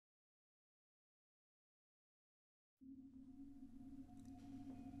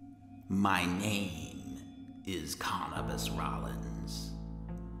My name is Barnabas Rollins.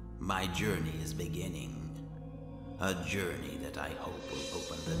 My journey is beginning. A journey that I hope will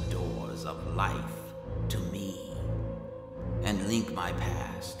open the doors of life to me and link my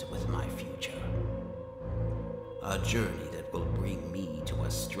past with my future. A journey that will bring me to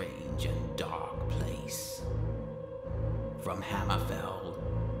a strange and dark place. From Hammerfell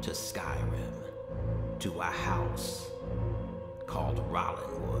to Skyrim to a house called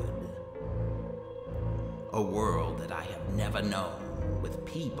Rollinwood. A world that I have never known, with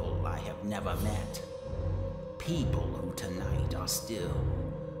people I have never met. People who tonight are still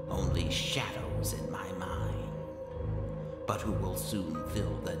only shadows in my mind, but who will soon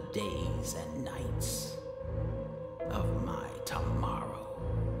fill the days and nights of my tomorrows.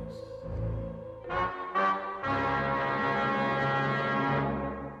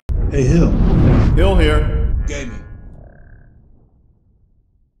 Hey, Hill. Hill here. Gaming.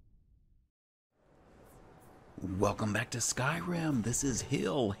 Welcome back to Skyrim. This is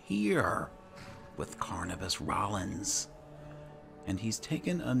Hill here with Barnabas Rollins. And he's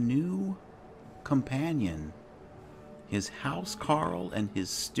taken a new companion. His housecarl and his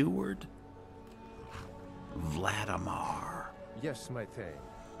steward, Vladimir. Yes, my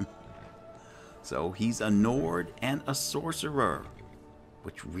thing. So he's a Nord and a sorcerer,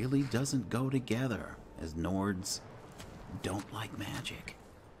 which really doesn't go together, as Nords don't like magic.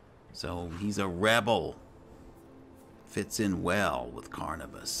 So he's a rebel. Fits in well with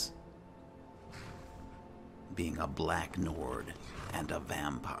Barnabas, being a black Nord and a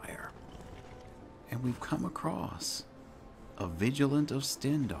vampire. And we've come across a Vigilant of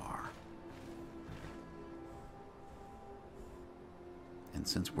Stendarr. And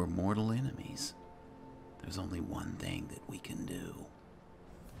since we're mortal enemies, there's only one thing that we can do.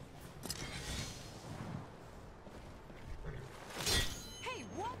 Hey,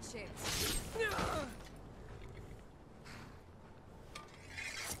 watch it!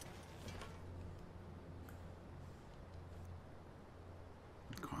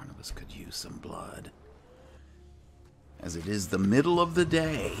 Barnabas could use some blood, as it is the middle of the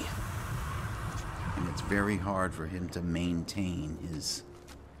day, and it's very hard for him to maintain his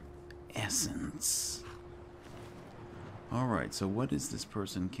essence. Alright, so what is this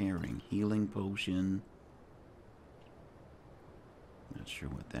person carrying? Healing potion. Not sure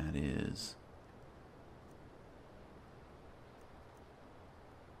what that is.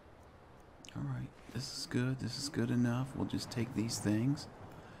 Alright, this is good. This is good enough. We'll just take these things.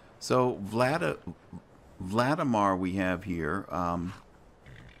 So, Vladimir we have here.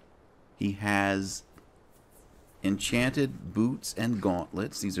 He has enchanted boots and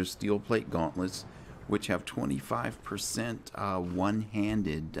gauntlets. These are steel plate gauntlets, which have 25%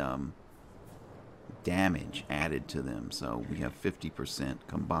 one-handed damage added to them. So we have 50%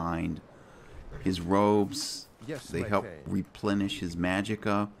 combined. His robes, Yes, they my help thing. replenish his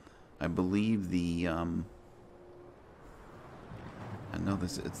magicka. I believe the I know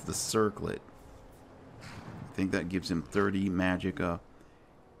this, it's the circlet. I think that gives him 30 magicka.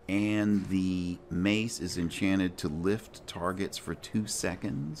 And the mace is enchanted to lift targets for 2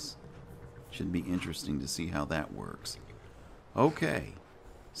 seconds. Should be interesting to see how that works. Okay,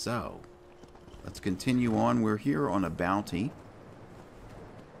 so let's continue on. We're here on a bounty.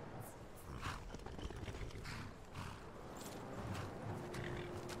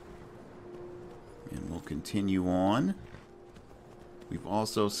 And we'll continue on. We've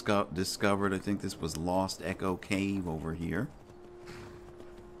also discovered, I think this was Lost Echo Cave over here.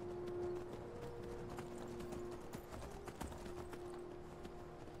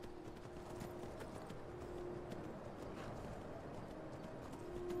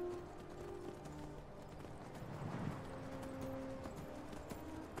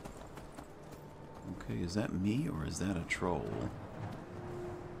 Okay, is that me or is that a troll?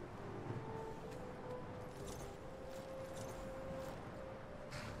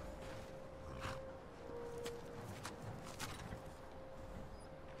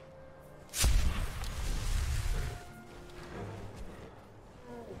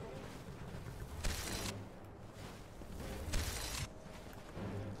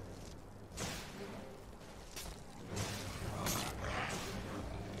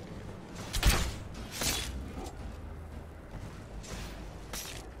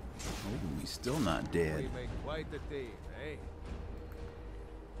 Still not dead. We make quite a team, eh?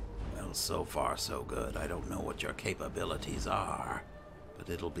 Well, so far so good. I don't know what your capabilities are, but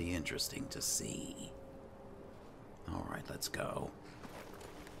it'll be interesting to see. Alright, let's go.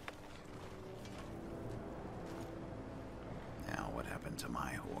 Now, what happened to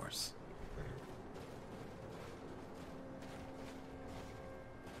my horse?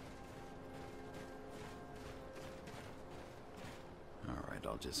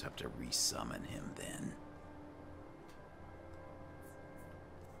 just have to resummon him then.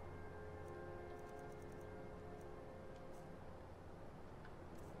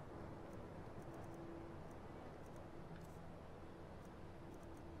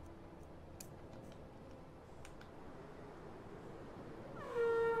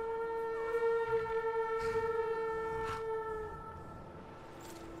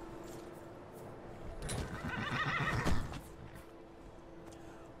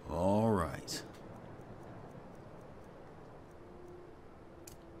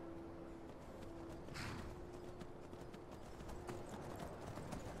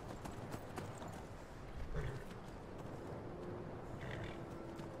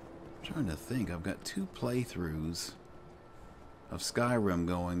 Trying to think, I've got 2 playthroughs of Skyrim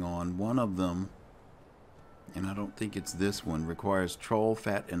going on. One of them, and I don't think it's this one, requires troll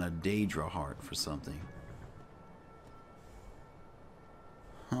fat and a Daedra heart for something.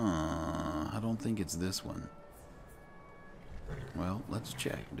 I don't think it's this one. Well, let's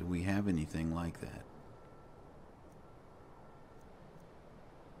check. Do we have anything like that?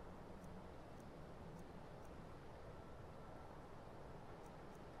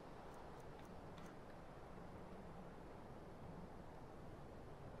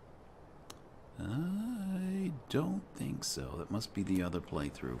 I don't think so. That must be the other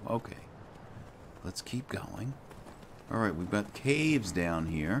playthrough. Okay. Let's keep going. Alright, we've got caves down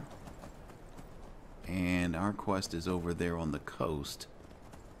here. And our quest is over there on the coast.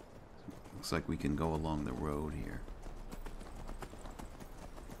 Looks like we can go along the road here.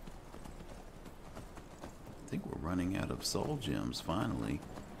 I think we're running out of soul gems, finally.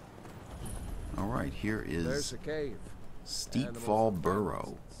 Alright, here is There's a cave. Steep Fall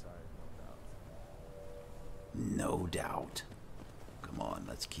Burrow. No doubt. Come on,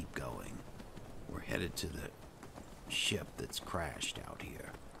 let's keep going. We're headed to the ship that's crashed out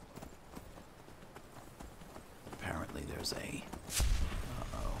here. Apparently there's a...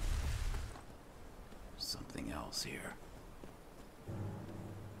 Uh-oh. Something else here.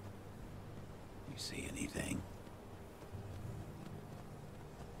 You see anything?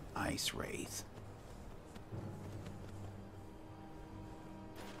 Ice Wraith.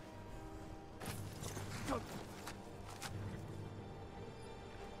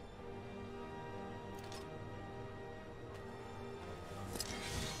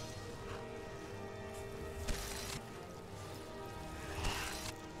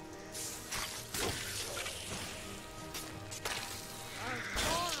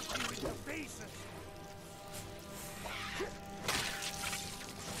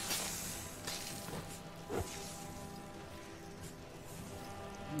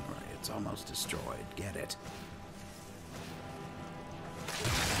 It's almost destroyed. Get it.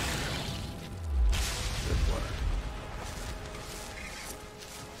 Good work.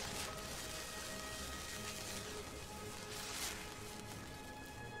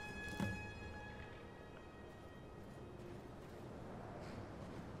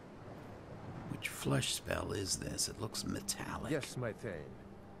 Which flesh spell is this? It looks metallic. Yes, my thane.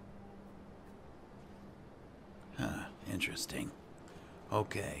 Huh, interesting.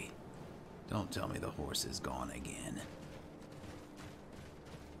 Okay. Don't tell me the horse is gone again.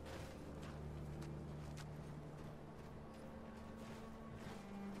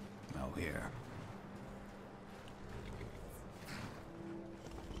 Oh, here.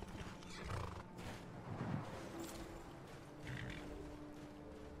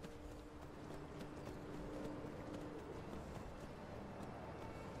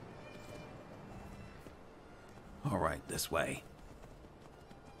 All right, this way.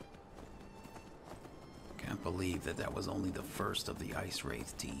 Can't believe that was only the first of the Ice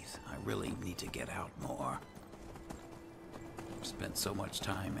Wraith teeth. I really need to get out more. I've spent so much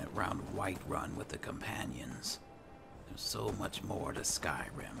time around Whiterun with the companions. There's so much more to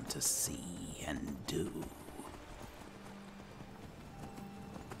Skyrim to see and do.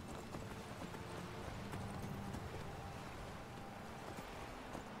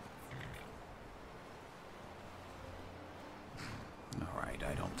 Alright,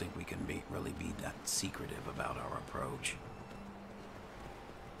 I don't think we can really be that secretive about our approach.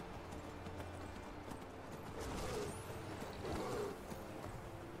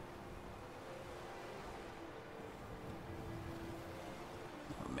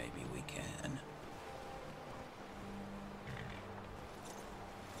 Or maybe we can.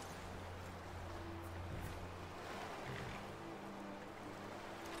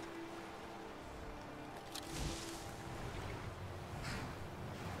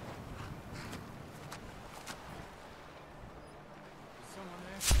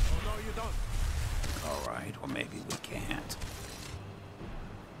 Oh, no, you don't. Alright, or maybe we can't.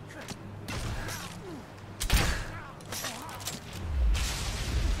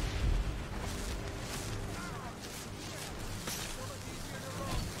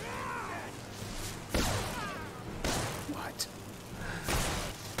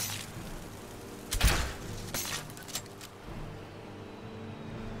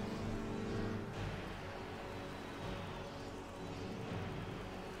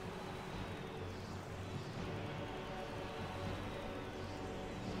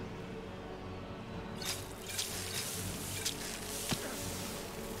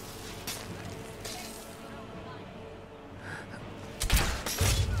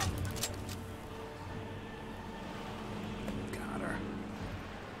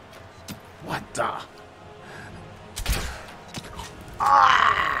 Duh.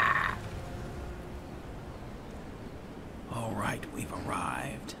 Ah! All right, we've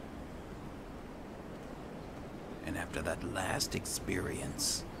arrived. And after that last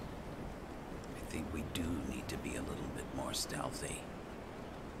experience, I think we do need to be a little bit more stealthy.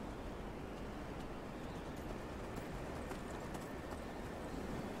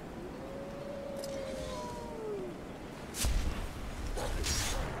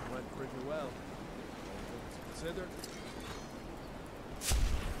 Went pretty well. All things considered.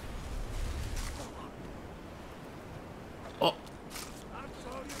 Oh!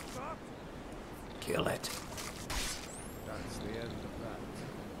 Kill it. That's the end of that.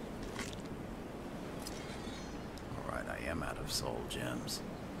 Alright, I am out of soul gems.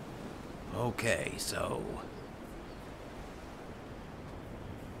 Okay, so...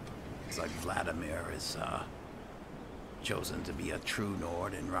 Looks like Vladimir is, chosen to be a true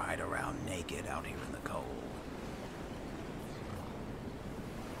Nord and ride around naked out here in the cold.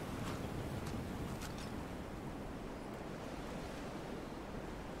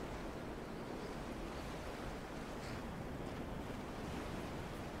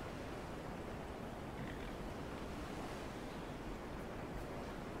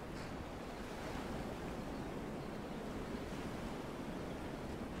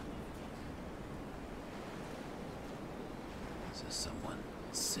 Is there someone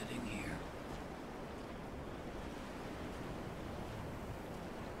sitting here?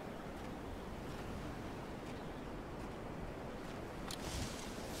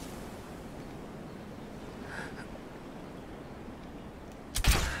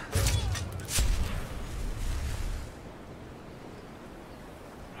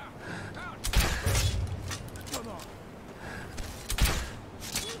 Come on.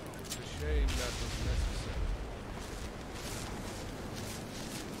 It's a shame that was necessary.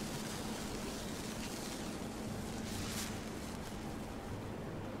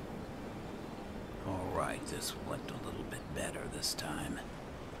 Alright, this went a little bit better this time.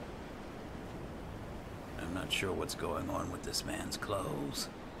 I'm not sure what's going on with this man's clothes.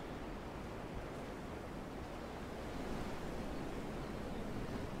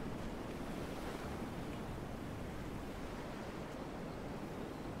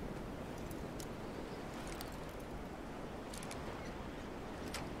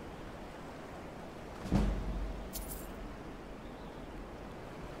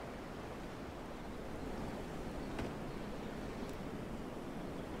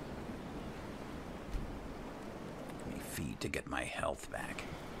 To get my health back.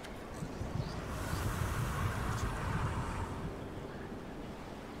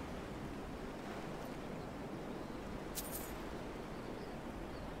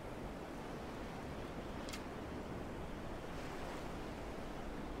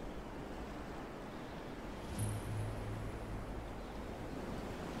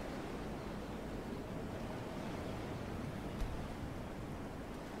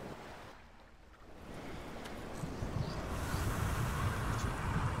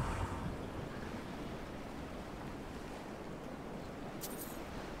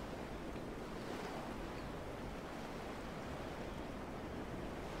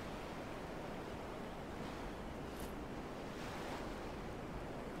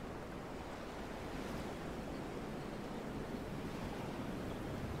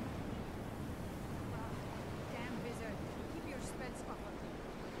 Damn wizard. Keep your spells buffer.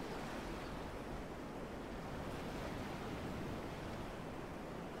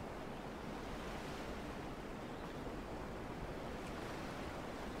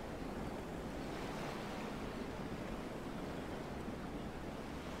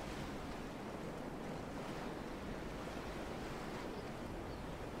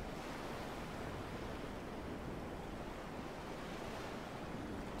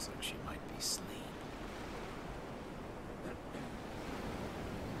 Looks like she might be asleep.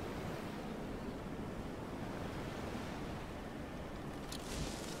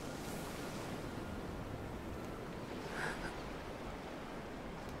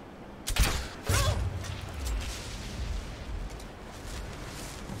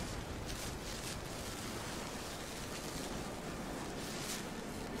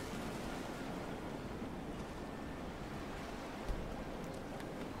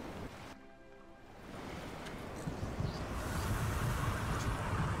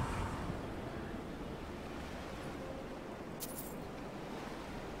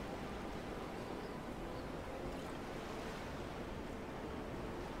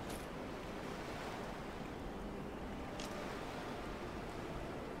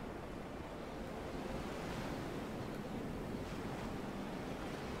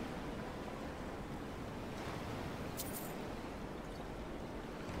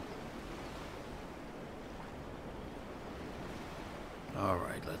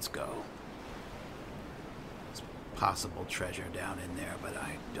 Alright, let's go. There's possible treasure down in there, but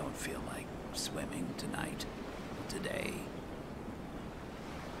I don't feel like swimming tonight. Today.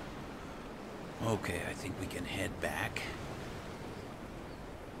 Okay, I think we can head back.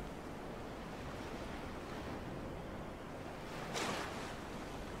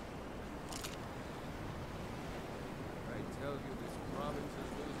 I tell you, this province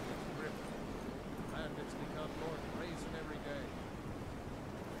is losing its grip. Bandits become more brazen every day.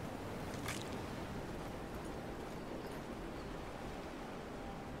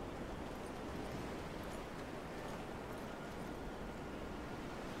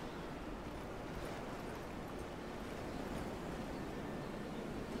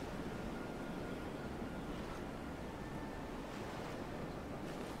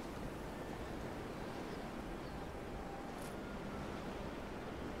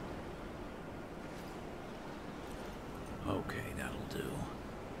 Okay, that'll do.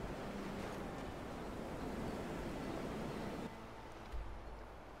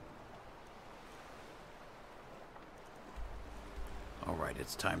 All right,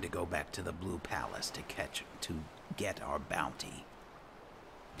 it's time to go back to the Blue Palace to get our bounty.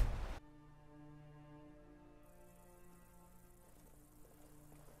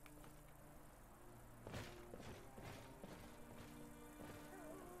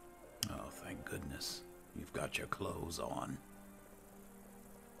 Oh, thank goodness. You've got your clothes on.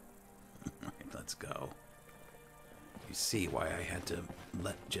 Alright, let's go. You see why I had to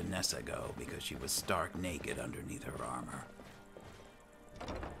let Janessa go, because she was stark naked underneath her armor.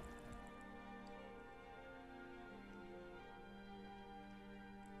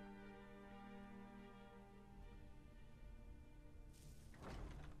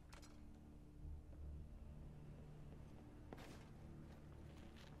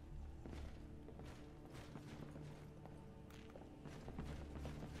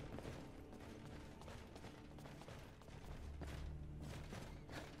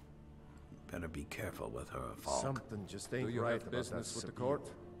 Better be careful with her, Falk. Something just ain't Do you right have about business that with the Sabine. court?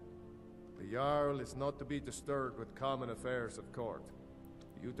 The Jarl is not to be disturbed with common affairs of court.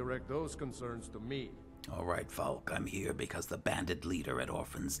 You direct those concerns to me. All right, Falk, I'm here because the bandit leader at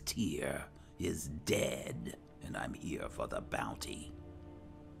Orphan's Tear is dead, and I'm here for the bounty.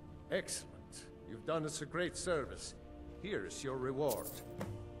 Excellent. You've done us a great service. Here's your reward.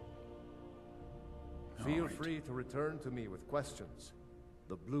 Feel right. free to return to me with questions.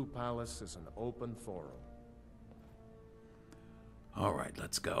 The Blue Palace is an open forum. All right,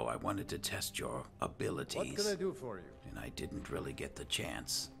 let's go. I wanted to test your abilities. What can I do for you? And I didn't really get the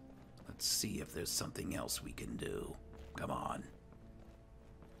chance. Let's see if there's something else we can do. Come on.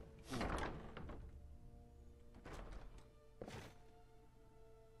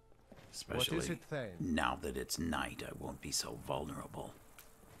 Especially What is it, Thane? now that it's night, I won't be so vulnerable.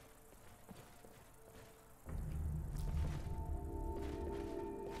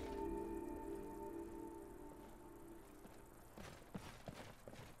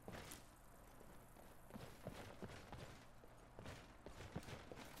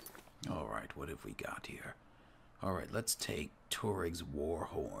 All right, what have we got here? All right, let's take Torig's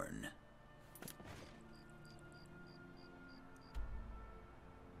Warhorn.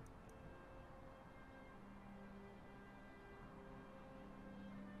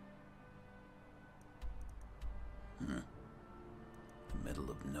 The middle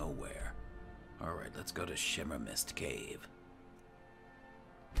of nowhere. All right, let's go to Shimmer Mist Cave.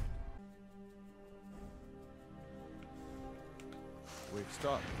 We've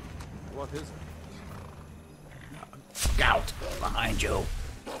stopped. What is it? Scout! Behind you!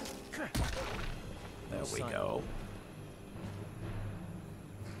 There we go.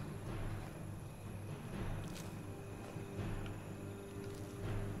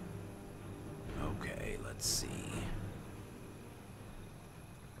 Okay, let's see.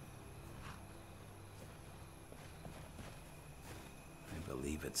 I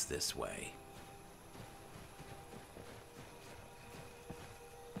believe it's this way.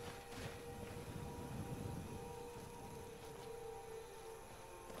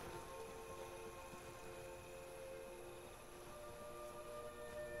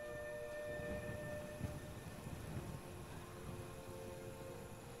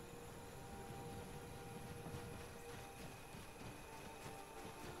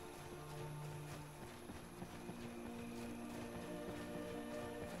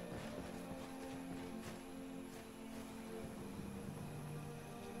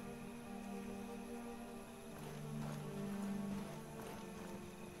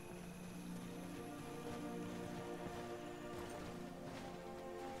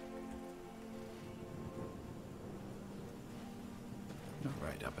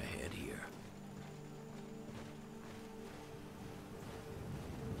 right up ahead here.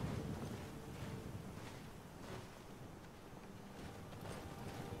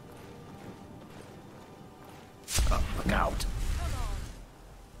 Oh, look out!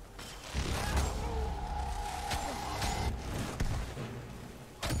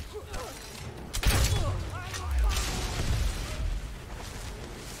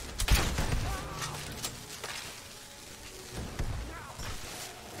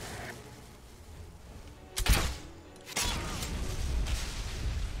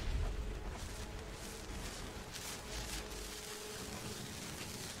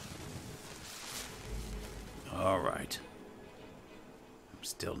 Alright. I'm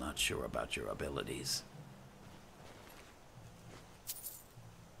still not sure about your abilities.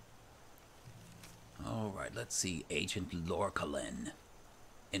 Alright, let's see. Agent Lorcanen.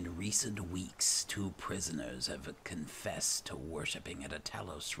 In recent weeks, 2 prisoners have confessed to worshipping at a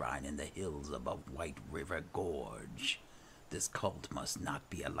Talos shrine in the hills above White River Gorge. This cult must not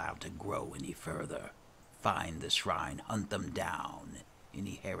be allowed to grow any further. Find the shrine, hunt them down.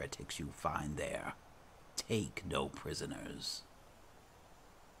 Any heretics you find there. Take no prisoners.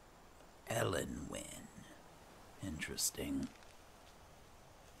 Ellenwyn. Interesting.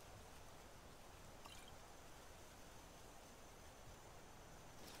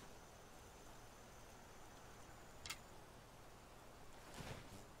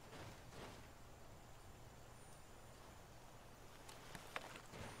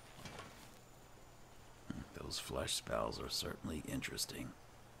 Those flesh spells are certainly interesting.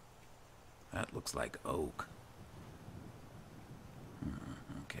 That looks like oak.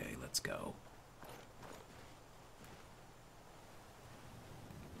 Okay, let's go.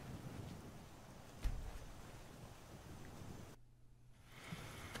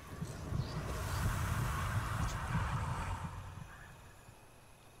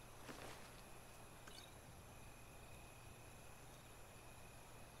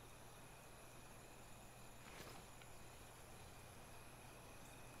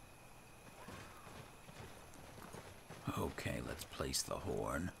 Okay, let's place the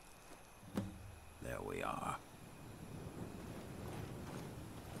horn. There we are.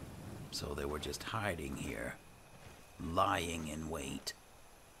 So they were just hiding here, lying in wait.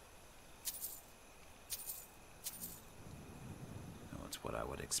 Oh, it's what I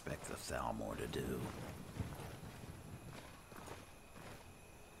would expect the Thalmor to do.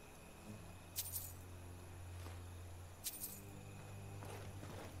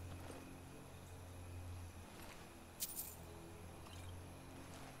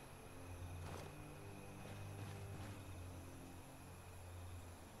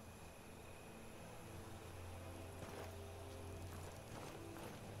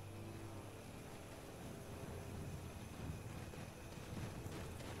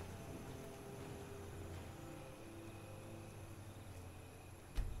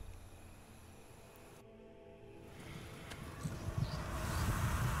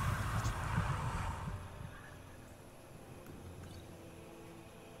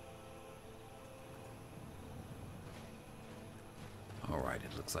 Alright,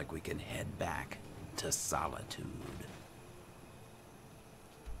 it looks like we can head back to Solitude.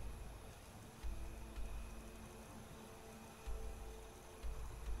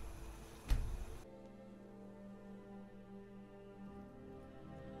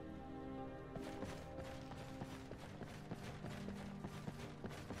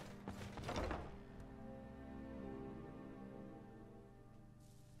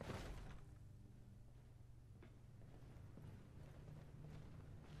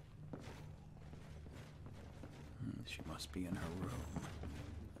 She must be in her room.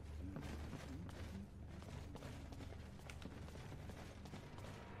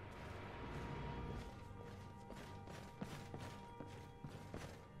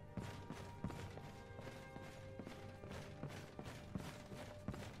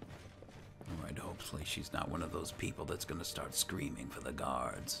 Alright, hopefully she's not one of those people that's gonna start screaming for the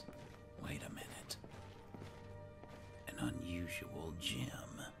guards. Wait a minute. An unusual gem.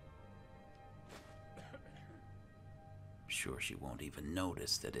 Sure she won't even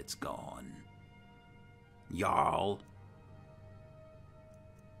notice that it's gone. Jarl?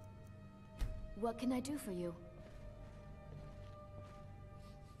 What can I do for you?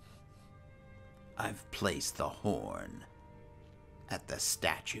 I've placed the horn at the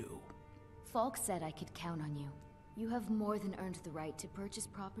statue. Falk said I could count on you. You have more than earned the right to purchase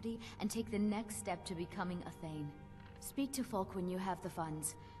property and take the next step to becoming a Thane. Speak to Falk when you have the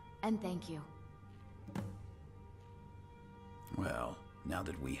funds, and thank you. Well, now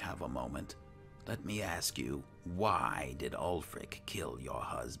that we have a moment, Let me ask you, why did Ulfric kill your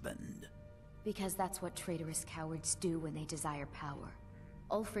husband? Because that's what traitorous cowards do when they desire power.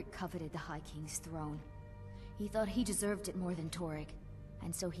 Ulfric coveted the High King's throne. He thought he deserved it more than Torrig,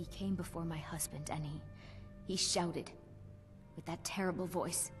 and so he came before my husband and he shouted with that terrible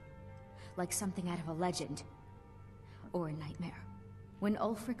voice, like something out of a legend or a nightmare. When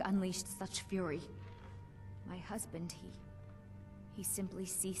Ulfric unleashed such fury, my husband, he simply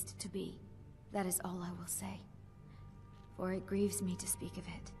ceased to be. That is all I will say, for it grieves me to speak of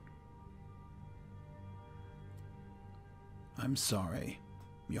it. I'm sorry,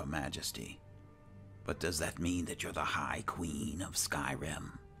 Your Majesty, but does that mean that you're the High Queen of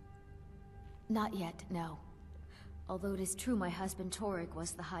Skyrim? Not yet, no. Although it is true my husband Torrig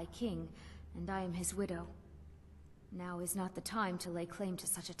was the High King, and I am his widow. Now is not the time to lay claim to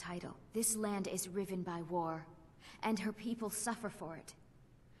such a title. This land is riven by war, and her people suffer for it.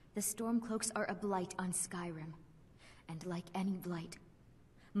 The Stormcloaks are a blight on Skyrim, and like any blight,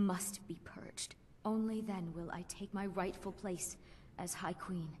 must be purged. Only then will I take my rightful place as High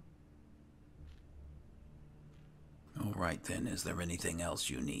Queen. All right then, is there anything else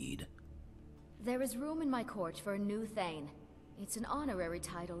you need? There is room in my court for a new Thane. It's an honorary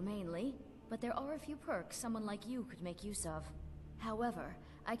title mainly, but there are a few perks someone like you could make use of. However,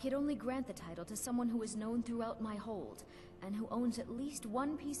 I could only grant the title to someone who is known throughout my hold, and who owns at least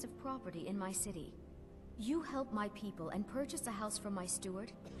one piece of property in my city. You help my people and purchase a house from my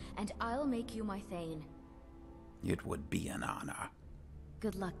steward, and I'll make you my Thane. It would be an honor.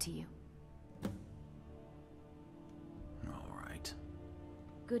 Good luck to you. All right.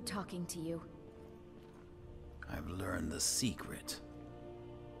 Good talking to you. I've learned the secret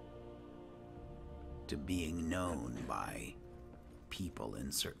to being known by people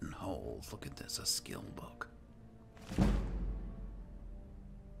in certain holes. Look at this, a skill book.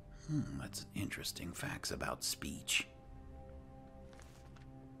 That's interesting facts about speech.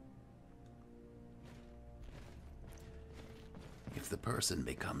 If the person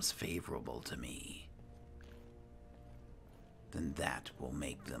becomes favorable to me, then that will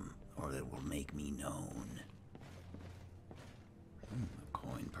make them, or it will make me known. A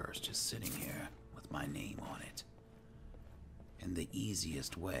coin purse just sitting here with my name on it. And the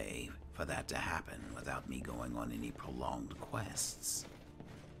easiest way for that to happen without me going on any prolonged quests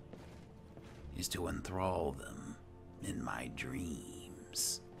is to enthrall them in my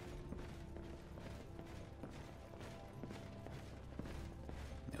dreams.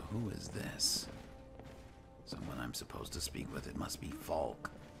 Now, who is this? Someone I'm supposed to speak with. It must be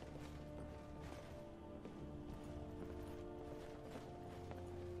Falk.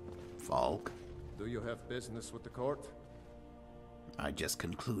 Falk? Do you have business with the court? I just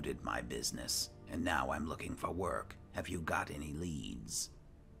concluded my business, and now I'm looking for work. Have you got any leads?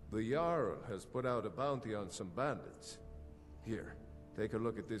 The Jarl has put out a bounty on some bandits. Here, take a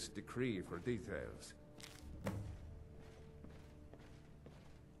look at this decree for details.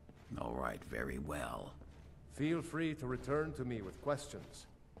 All right, very well. Feel free to return to me with questions.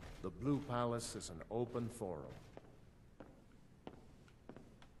 The Blue Palace is an open forum.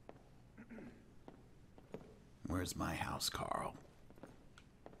 Where's my house, Carl?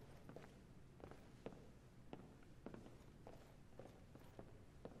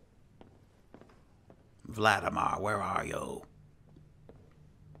 Vladimir, where are you?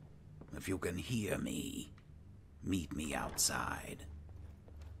 If you can hear me, meet me outside.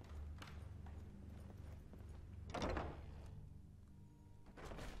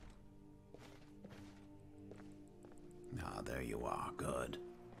 Ah, there you are. Good.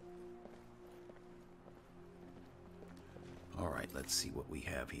 All right, let's see what we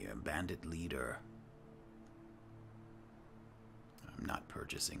have here. Bandit leader. I'm not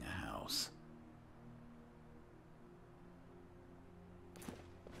purchasing a house.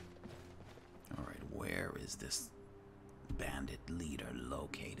 All right, where is this bandit leader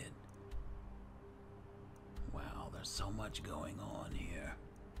located? Wow, there's so much going on here.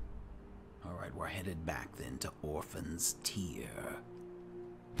 All right, we're headed back then to Orphan's Tier.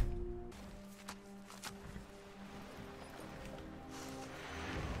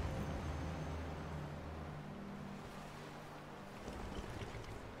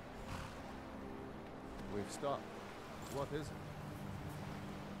 We've stopped. What is it?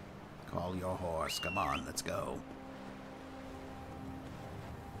 Call your horse. Come on, let's go.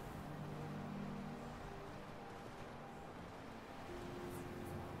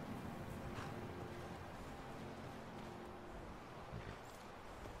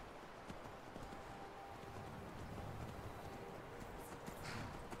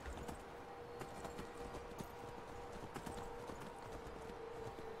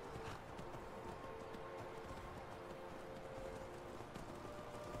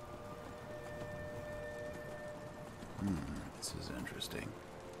 This is interesting.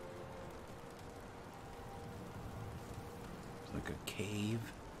 It's like a cave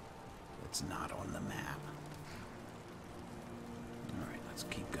that's not on the map. Alright, let's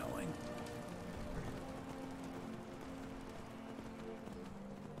keep going.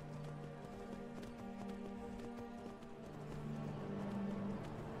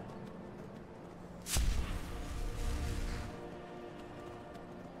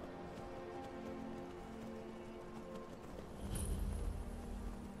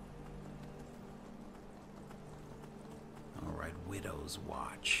 Widow's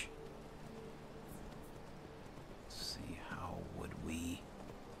Watch. Let's see, how would we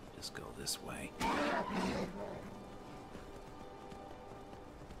just go this way?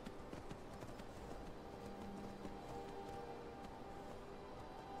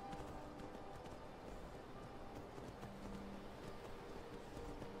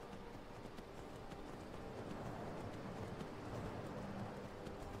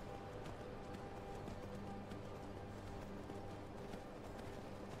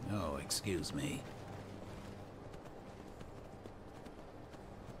 Oh, excuse me.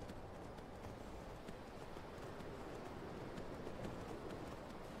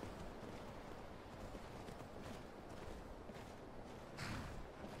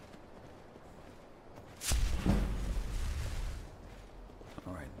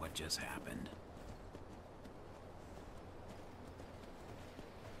 All right, what just happened?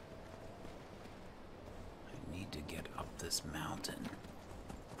 I need to get up this mountain.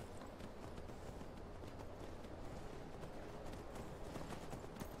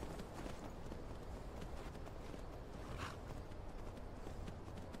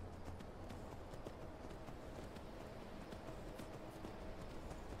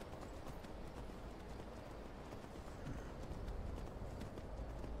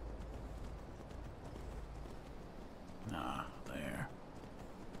 Ah, there.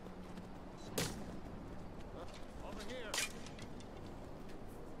 Over here.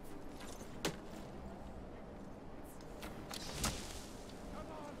 Come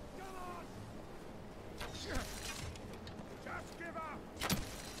on, come on! Just give up!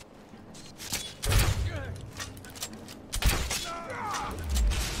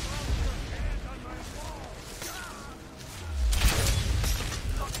 Hand on my wall!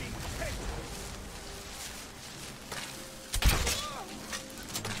 Fucking pig!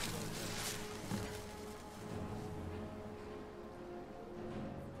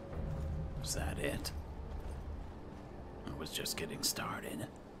 Was that it? I was just getting started.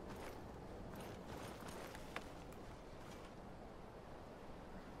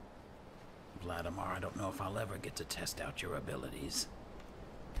 Vladimir, I don't know if I'll ever get to test out your abilities.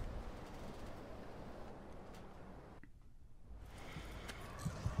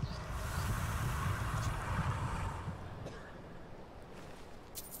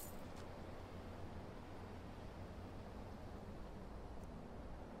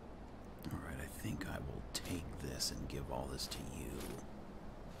 Alright, I think I will take this and give all this to you.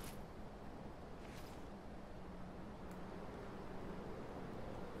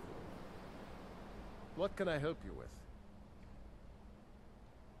 What can I help you with?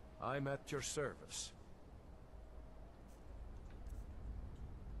 I'm at your service.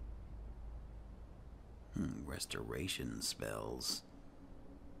 Restoration spells.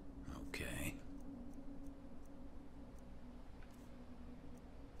 Okay.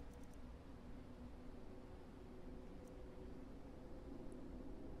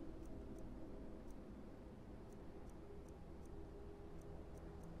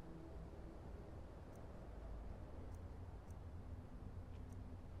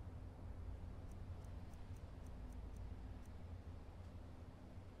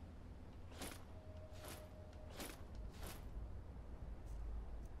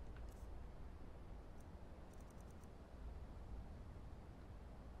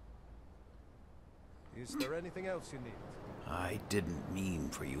 Is there anything else you need? I didn't mean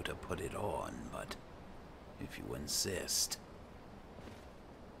for you to put it on, but if you insist.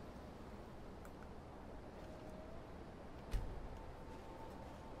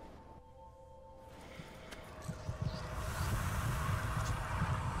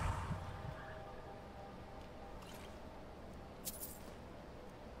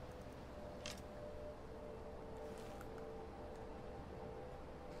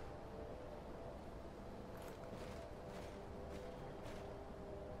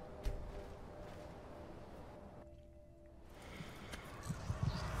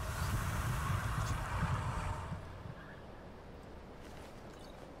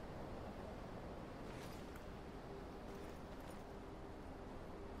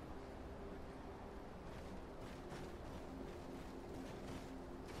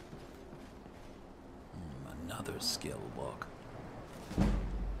 skill book.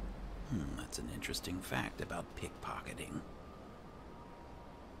 That's an interesting fact about pickpocketing.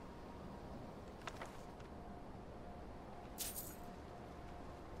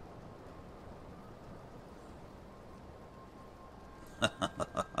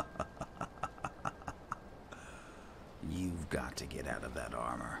 You've got to get out of that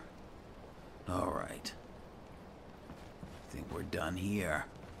armor. All right. Think we're done here.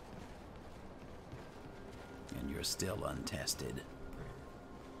 And you're still untested.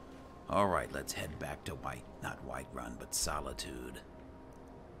 All right, let's head back to not Whiterun, but Solitude.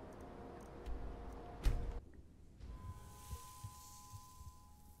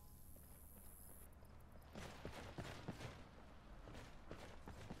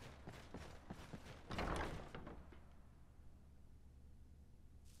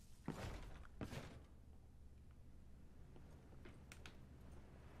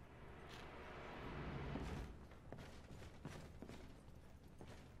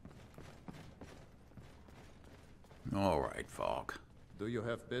 All right, Falk. Do you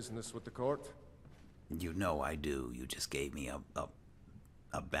have business with the court? You know I do. You just gave me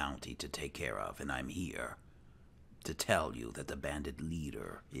a bounty to take care of, and I'm here to tell you that the bandit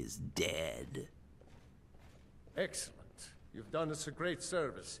leader is dead. Excellent. You've done us a great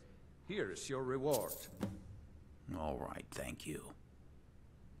service. Here's your reward. All right, thank you.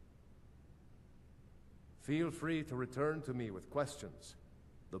 Feel free to return to me with questions.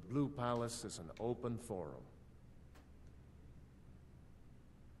 The Blue Palace is an open forum.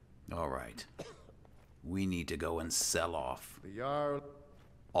 All right. We need to go and sell off The Jarl...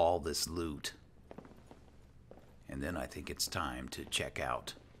 all this loot. And then I think it's time to check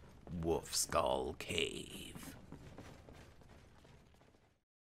out Wolf Skull Cave.